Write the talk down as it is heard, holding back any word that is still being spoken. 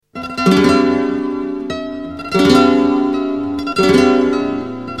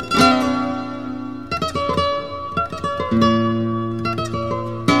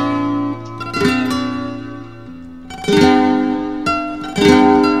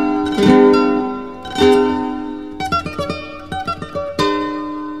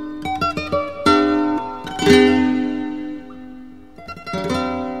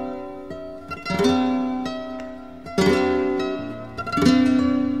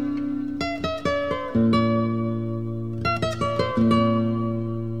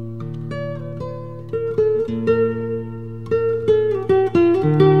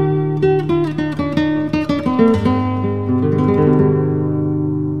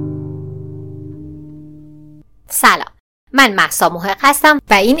سلام، من مهسا محق هستم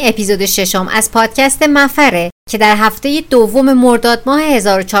و این اپیزود 6 از پادکست مفره که در هفته دوم مرداد ماه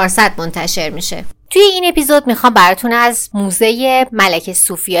 1400 منتشر میشه. توی این اپیزود میخوام براتون از موزه ملکه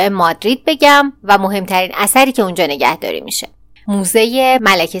سوفیا مادرید بگم و مهمترین اثری که اونجا نگهداری میشه. موزه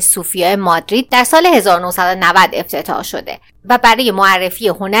ملکه سوفیا مادرید در سال 1990 افتتاح شده و برای معرفی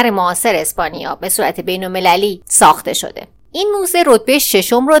هنر معاصر اسپانیا به صورت بین‌المللی ساخته شده. این موزه رتبه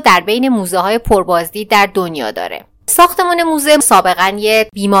 6 رو در بین موزه‌های پربازدید در دنیا داره. ساختمان موزه سابقاً یه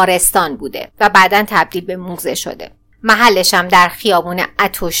بیمارستان بوده و بعداً تبدیل به موزه شده. محلش هم در خیابون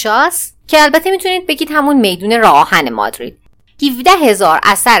اتوشاس که البته میتونید بگید همون میدون راه آهن مادرید. 17,000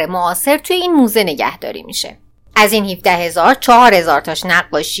 اثر معاصر توی این موزه نگهداری میشه. از این 17,000 4,000 تاش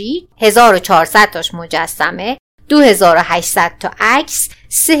نقاشی، 1,400 تاش مجسمه، 2,800 تا عکس،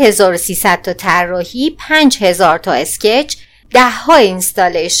 3,300 تا طراحی، 5,000 تا اسکچ، 10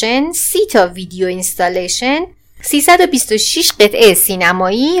 اینستالیشن، 30 تا ویدیو اینستالیشن، 326 قطعه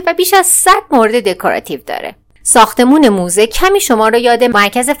سینمایی و بیش از 100 مورد دکوراتیو داره. ساختمون موزه کمی شما رو یاد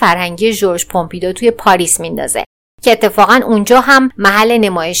مرکز فرهنگی ژورژ پومپیدو توی پاریس میندازه که اتفاقا اونجا هم محل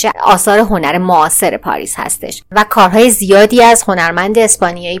نمایش آثار هنر معاصر پاریس هستش و کارهای زیادی از هنرمند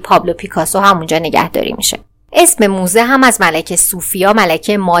اسپانیایی پابلو پیکاسو هم اونجا نگهداری میشه. اسم موزه هم از ملکه سوفیا،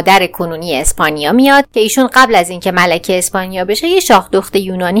 ملکه مادر کنونی اسپانیا میاد که ایشون قبل از اینکه ملکه اسپانیا بشه یه شاخ دخت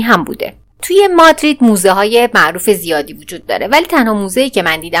یونانی هم بوده. توی مادرید موزه های معروف زیادی وجود داره ولی تنها موزه‌ای که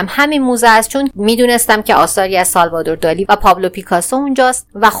من دیدم همین موزه است، چون میدونستم که آثاری از سالوادور دالی و پابلو پیکاسو اونجاست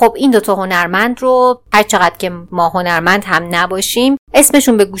و خب این دوتا هنرمند رو هر چقدر که ما هنرمند هم نباشیم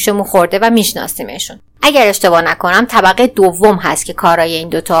اسمشون به گوشمون خورده و میشناسیمشون. اگر اشتباه نکنم طبقه دوم هست که کارای این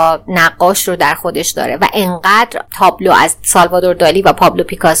دوتا نقاش رو در خودش داره و انقدر تابلو از سالوادور دالی و پابلو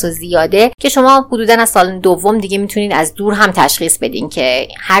پیکاسو زیاده که شما حدوداً از سال دوم دیگه میتونید از دور هم تشخیص بدین که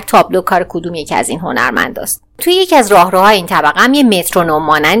هر تابلو کار کدوم یکی از این هنرمنداست. توی یکی از راهروهای این طبقه هم یه مترونوم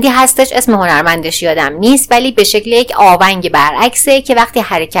مانندی هستش، اسم هنرمندش یادم نیست ولی به شکل یک آونگ برعکسه که وقتی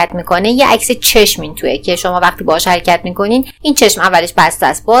حرکت میکنه یه عکس چشم این توئه که شما وقتی باهاش حرکت میکنین این چشم اولش بسته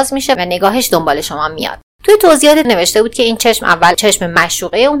است باز میشه و نگاهش دنبال شما میاد. توی توضیحات نوشته بود که این چشم اول چشم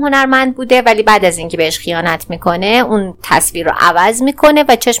معشوقه اون هنرمند بوده ولی بعد از اینکه بهش خیانت میکنه اون تصویر رو عوض میکنه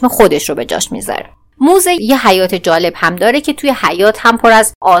و چشم خودش رو به جاش میذاره. موزه یه حیات جالب هم داره که توی حیات هم پر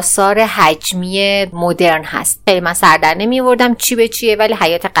از آثار حجمی مدرن هست. خیلی من سر در نمی‌آوردم چی به چیه ولی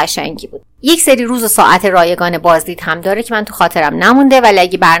حیات قشنگی بود. یک سری روز و ساعت رایگان بازدید هم داره که من تو خاطرم نمونده ولی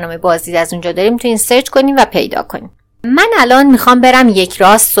اگه برنامه بازدید از اونجا داریم میتونین سرچ کنین و پیدا کنین. من الان میخوام برم یک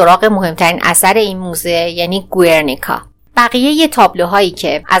راست سراغ مهمترین اثر این موزه یعنی گوئرنیکا. بقیه یه تابلوهایی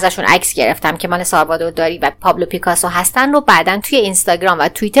که ازشون عکس گرفتم که مال سالوادور دالی و پابلو پیکاسو هستن رو بعداً توی اینستاگرام و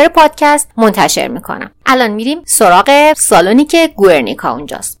توییتر پادکست منتشر میکنم. الان میریم سراغ سالونی که گوئرنیکا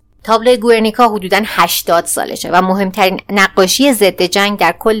اونجاست. تابلوی گوئرنیکا حدوداً 80 سالشه و مهمترین نقاشی ضد جنگ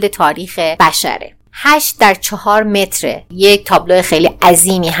در کل تاریخ بشره. 8x4 متره. یک تابلو خیلی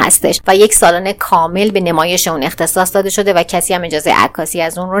عظیمی هستش و یک سالن کامل به نمایش اون اختصاص داده شده و کسی هم اجازه عکاسی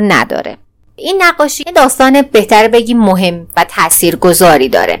از اون رو نداره. این نقاشی داستان بهتر بگیم مهم و تاثیرگذاری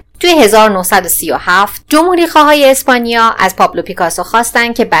داره. توی 1937 جمهوری‌خواهای اسپانیا از پابلو پیکاسو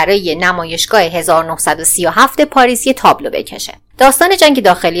خواستن که برای نمایشگاه 1937 پاریس یه تابلو بکشه. داستان جنگ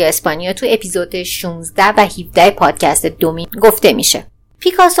داخلی اسپانیا توی اپیزود 16 و 17 پادکست دومی گفته میشه.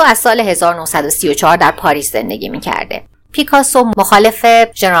 پیکاسو از سال 1934 در پاریس زندگی میکرده. پیکاسو مخالف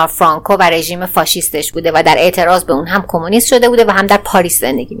ژنرال فرانکو و رژیم فاشیستش بوده و در اعتراض به اون هم کمونیست شده بوده و هم در پاریس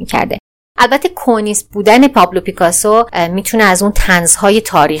زندگی میکرده. البته کمونیست بودن پابلو پیکاسو میتونه از اون طنزهای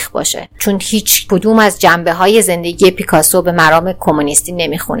تاریخ باشه، چون هیچ کدوم از جنبه‌های زندگی پیکاسو به مرام کمونیستی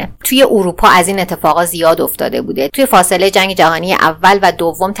نمیخونه. توی اروپا از این اتفاقا زیاد افتاده بوده. توی فاصله جنگ جهانی اول و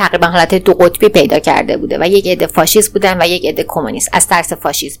دوم تقریبا حالت دو قطبی پیدا کرده بوده و یک عده فاشیست بودن و یک عده کمونیست. از ترس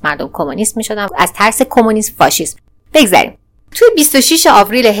فاشیسم مردم کمونیست میشدن، از ترس کمونیسم فاشیسم. بگذریم. توی 26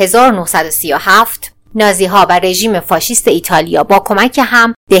 آوریل 1937 نازی‌ها و رژیم فاشیست ایتالیا با کمک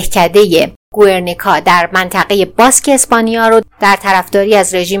هم دهکده گوئرنیکا در منطقه باسک اسپانیا رو در طرفداری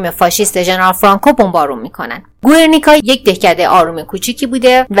از رژیم فاشیست ژنرال فرانکو بمبارون میکنن. گوئرنیکا یک دهکده آروم کوچیکی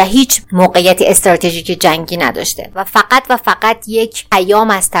بوده و هیچ موقعیت استراتژیک جنگی نداشته و فقط یک پیام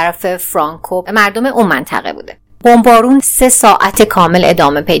از طرف فرانکو به مردم اون منطقه بوده. بمبارون 3 ساعت کامل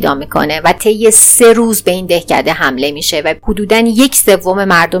ادامه پیدا میکنه و طی 3 روز به این دهکده حمله میشه و حدوداً 1/3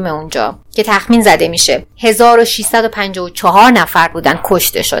 مردم اونجا که تخمین زده میشه 1654 نفر بودن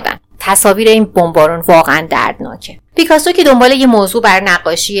کشته شدن. تصاویر این بمبارون واقعا دردناکه. پیکاسو که دنبال یه موضوع بر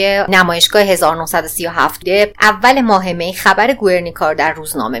نقاشی نمایشگاه 1937 اول ماه می خبر گوئرنیکا رو در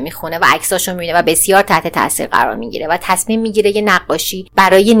روزنامه میخونه و عکساشو میبینه و بسیار تحت تاثیر قرار میگیره و تصمیم میگیره یه نقاشی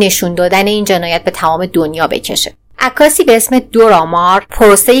برای نشون دادن این جنایت به تمام دنیا بکشه. عکاسی به اسم دورامار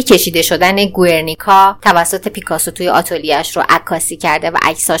پروسه کشیده شدن گوئرنیکا توسط پیکاسو توی آتلیه‌اش رو عکاسی کرده و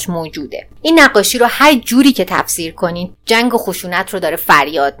عکساش موجوده. این نقاشی رو هر جوری که تفسیر کنین جنگ و خشونت رو داره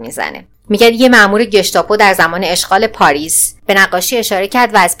فریاد میزنه. میگه یه مأمور گشتاپو در زمان اشغال پاریس به نقاشی اشاره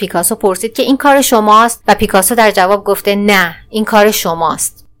کرد و از پیکاسو پرسید که این کار شماست و پیکاسو در جواب گفته نه این کار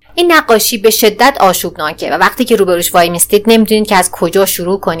شماست. این نقاشی به شدت آشوبناکه و وقتی که روبروش وای میستید نمیدونید که از کجا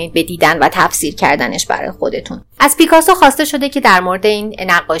شروع کنید به دیدن و تفسیر کردنش برای خودتون. از پیکاسو خواسته شده که در مورد این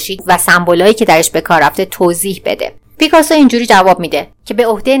نقاشی و سمبولایی که درش به کار رفته توضیح بده. پیکاسو اینجوری جواب میده که به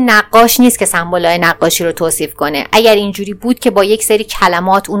عهده نقاش نیست که سمبولای نقاشی رو توصیف کنه. اگر اینجوری بود که با یک سری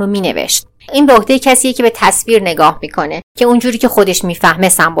کلمات اونو مینوشت. این به عهده کسیه که به تصویر نگاه میکنه که اونجوری که خودش میفهمه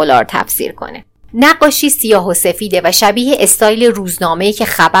سمبولا رو تفسیر کنه. نقاشی سیاه و سفیده و شبیه استایل روزنامه‌ای که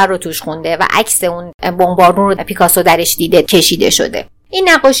خبر رو توش خونده و عکس اون بمبارون رو پیکاسو درش دیده کشیده شده. این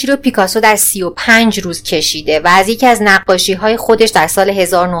نقاشی رو پیکاسو در 35 روز کشیده و از یکی از نقاشی‌های خودش در سال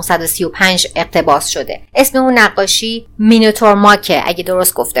 1935 اقتباس شده. اسم اون نقاشی مینوتور ماکه اگه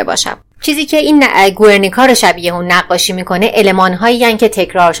درست گفته باشم. چیزی که این گوئرنیکا رو شبیه اون نقاشی میکنه المان‌هایی هستن که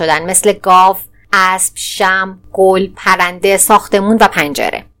تکرار شدن مثل گاو، اسب، شمع، گل، پرنده، ساختمون و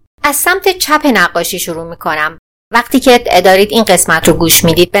پنجره. از سمت چپ نقاشی شروع میکنم. وقتی که دارید این قسمت رو گوش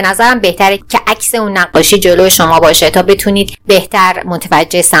میدید به نظرم بهتره که عکس اون نقاشی جلوی شما باشه تا بتونید بهتر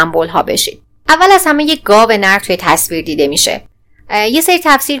متوجه سمبول ها بشید. اول از همه یک گاو نر توی تصویر دیده میشه. یه سری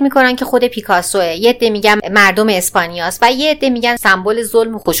تفسیر میکنن که خود پیکاسوه، یه عده میگن مردم اسپانیاست و یه عده میگن سمبل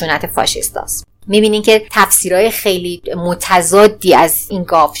ظلم و خشونت فاشیستاست. میبینین که تفسیرهای خیلی متضادی از این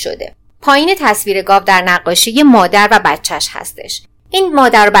گاو شده. پایین تصویر گاو در نقاشی یه مادر و بچهش هستش. این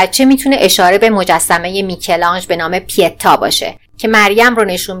مادر و بچه میتونه اشاره به مجسمه میکلانژ به نام پیتا باشه که مریم رو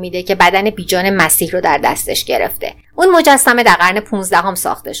نشون میده که بدن بیجان مسیح رو در دستش گرفته. اون مجسمه در قرن 15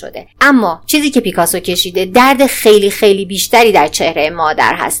 ساخته شده. اما چیزی که پیکاسو کشیده درد خیلی خیلی بیشتری در چهره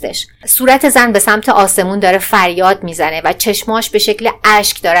مادر هستش. صورت زن به سمت آسمون داره فریاد میزنه و چشماش به شکل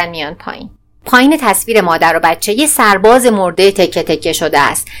اشک دارن میان پایین. پایین تصویر مادر و بچه یه سرباز مرده تکه تکه شده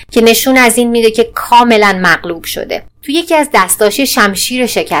است که نشون از این میده که کاملا مغلوب شده. تو یکی از دستاش شمشیر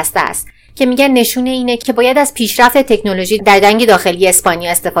شکسته است که میگن نشونه اینه که باید از پیشرفت تکنولوژی در جنگ داخلی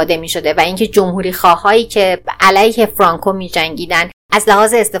اسپانیا استفاده میشده و اینکه جمهوری خواهایی که علیه فرانکو میجنگیدن از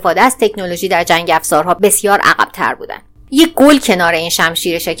لحاظ استفاده از تکنولوژی در جنگ افزارها بسیار عقب‌تر بودن. یه گل کنار این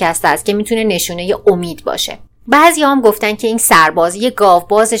شمشیر شکسته است که میتونه نشونه امید باشه. بعضی هم گفتن که این سرباز یه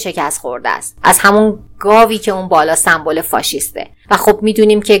گاوباز شکست خورده است، از همون گاوی که اون بالا سمبل فاشیسته و خب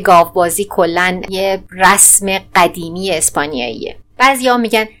میدونیم که گاوبازی کلن یه رسم قدیمی اسپانیاییه. بعضی هم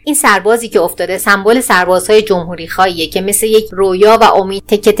میگن این سربازی که افتاده سمبل سربازهای جمهوری خواهیه که مثل یک رویا و امید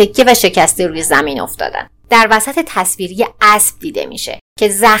تکه تکه و شکسته روی زمین افتادن. در وسط تصویر یه اسب دیده میشه که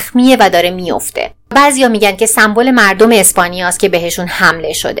زخمیه و داره میفته. بعضی هم میگن که سمبل مردم اسپانیاست که بهشون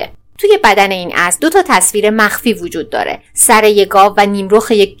حمله شده. توی بدن این اسب 2 تا تصویر مخفی وجود داره، سر یک گاو و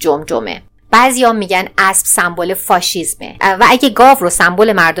نیمرخ یک جمجمه. بعضیا میگن اسب سمبل فاشیسمه و اگه گاو رو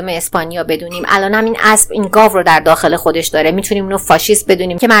سمبل مردم اسپانیا بدونیم، الان هم این اسب این گاو رو در داخل خودش داره، میتونیم اونو فاشیست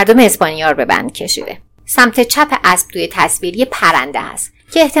بدونیم که مردم اسپانیا رو به بند کشیده. سمت چپ اسب توی تصویر یه پرنده هست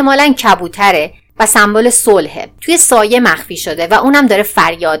که احتمالاً کبوتره و سمبل صلحه، توی سایه مخفی شده و اونم داره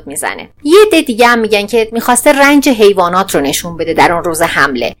فریاد میزنه. یه عده دیگه هم میگن که میخواسته رنج حیوانات رو نشون بده در اون روز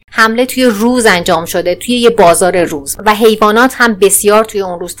حمله توی روز انجام شده، توی یه بازار روز و حیوانات هم بسیار توی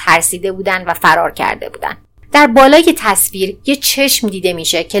اون روز ترسیده بودن و فرار کرده بودن. در بالای تصویر یه چشم دیده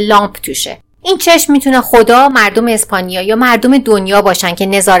میشه که لامپ توشه. این چشم میتونه خدا، مردم اسپانیا یا مردم دنیا باشن که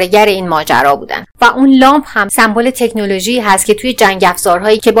نظاره‌گر این ماجرا بودن و اون لامپ هم سمبل تکنولوژی هست که توی جنگ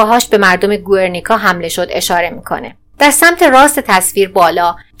افزارهایی که باهاش به مردم گوئرنیکا حمله شد اشاره میکنه. در سمت راست تصویر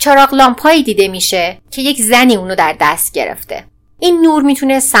بالا چراغ لامپایی دیده میشه که یک زنی اونو در دست گرفته. این نور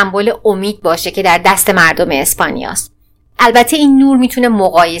میتونه سمبل امید باشه که در دست مردم اسپانیاست. البته این نور میتونه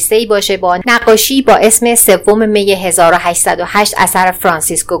مقایسه‌ای باشه با نقاشی با اسم 3 می 1808 اثر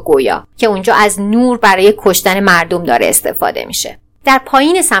فرانسیسکو گویا که اونجا از نور برای کشتن مردم داره استفاده میشه. در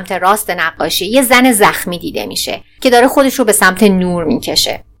پایین سمت راست نقاشی یه زن زخمی دیده میشه که داره خودش رو به سمت نور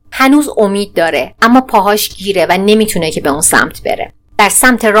میکشه. هنوز امید داره اما پاهاش گیره و نمیتونه که به اون سمت بره. در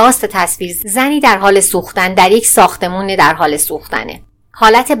سمت راست تصویر زنی در حال سوختن در یک ساختمون در حال سوختنه.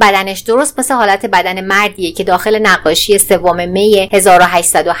 حالت بدنش درست مثل حالت بدن مردیه که داخل نقاشی 3 می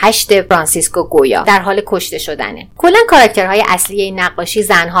 1808 فرانسیسکو گویا در حال کشته شدنه. کلا کاراکترهای اصلی این نقاشی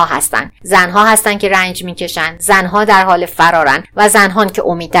زنها هستن که رنج میکشن، زنها در حال فرارن و زنها که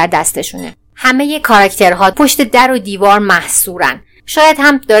امید در دستشونه. همه کاراکترها پشت در و دیوار محصورن. شاید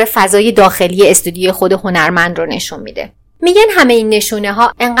هم داره فضای داخلی استودیوی خود هنرمند رو نشون میده. میگن همه این نشونه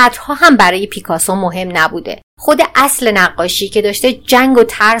ها انقدرها هم برای پیکاسو مهم نبوده. خود اصل نقاشی که داشته جنگ و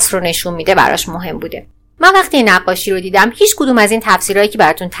ترس رو نشون میده براش مهم بوده. من وقتی این نقاشی رو دیدم هیچ کدوم از این تفسیرهایی که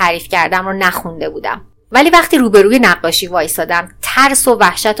براتون تعریف کردم رو نخونده بودم. ولی وقتی روبروی نقاشی وایسادم ترس و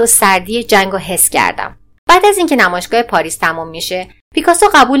وحشت و سردی جنگ رو حس کردم. بعد از اینکه نمایشگاه پاریس تموم میشه، پیکاسو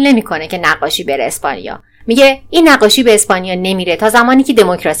قبول نمیکنه که نقاشی بره اسپانیا. میگه این نقاشی به اسپانیا نمیره تا زمانی که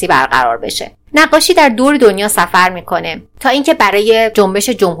دموکراسی برقرار بشه. نقاشی در دور دنیا سفر میکنه تا اینکه برای جنبش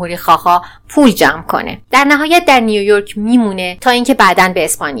جمهوری خواها پول جمع کنه. در نهایت در نیویورک میمونه تا اینکه بعداً به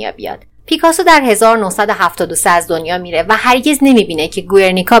اسپانیا بیاد. پیکاسو در 1973 از دنیا میره و هرگز نمیبینه که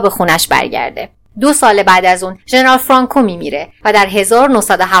گوئرنیکا به خونش برگرده. 2 سال بعد از اون ژنرال فرانکو میمیره و در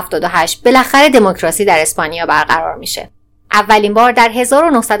 1978 بالاخره دموکراسی در اسپانیا برقرار میشه. اولین بار در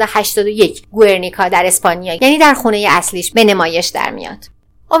 1981 گوئرنیکا در اسپانیا یعنی در خونه اصلیش به نمایش در میاد.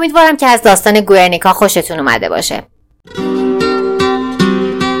 امیدوارم که از داستان گوئرنیکا خوشتون اومده باشه.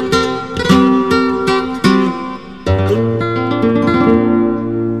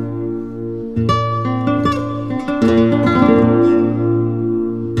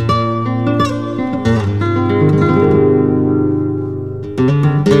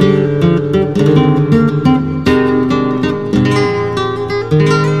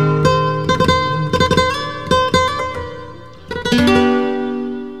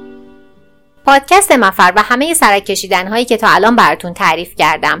 پادکست مفر و همه سرکشیدن هایی که تا الان براتون تعریف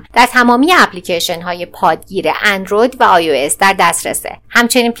کردم در تمامی اپلیکیشن های پادگیر اندروید و iOS در دسترسه.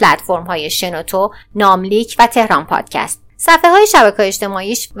 همچنین پلتفرم های شنوتو، ناملیک و تهران پادکست. صفحه های شبکه‌های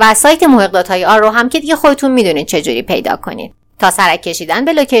اجتماعیش و سایت محقق‌های آر رو هم که دیگه خودتون میدونید چجوری پیدا کنید. تا سرکشیدن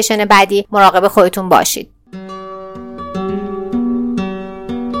به لوکیشن بعدی مراقب خودتون باشید.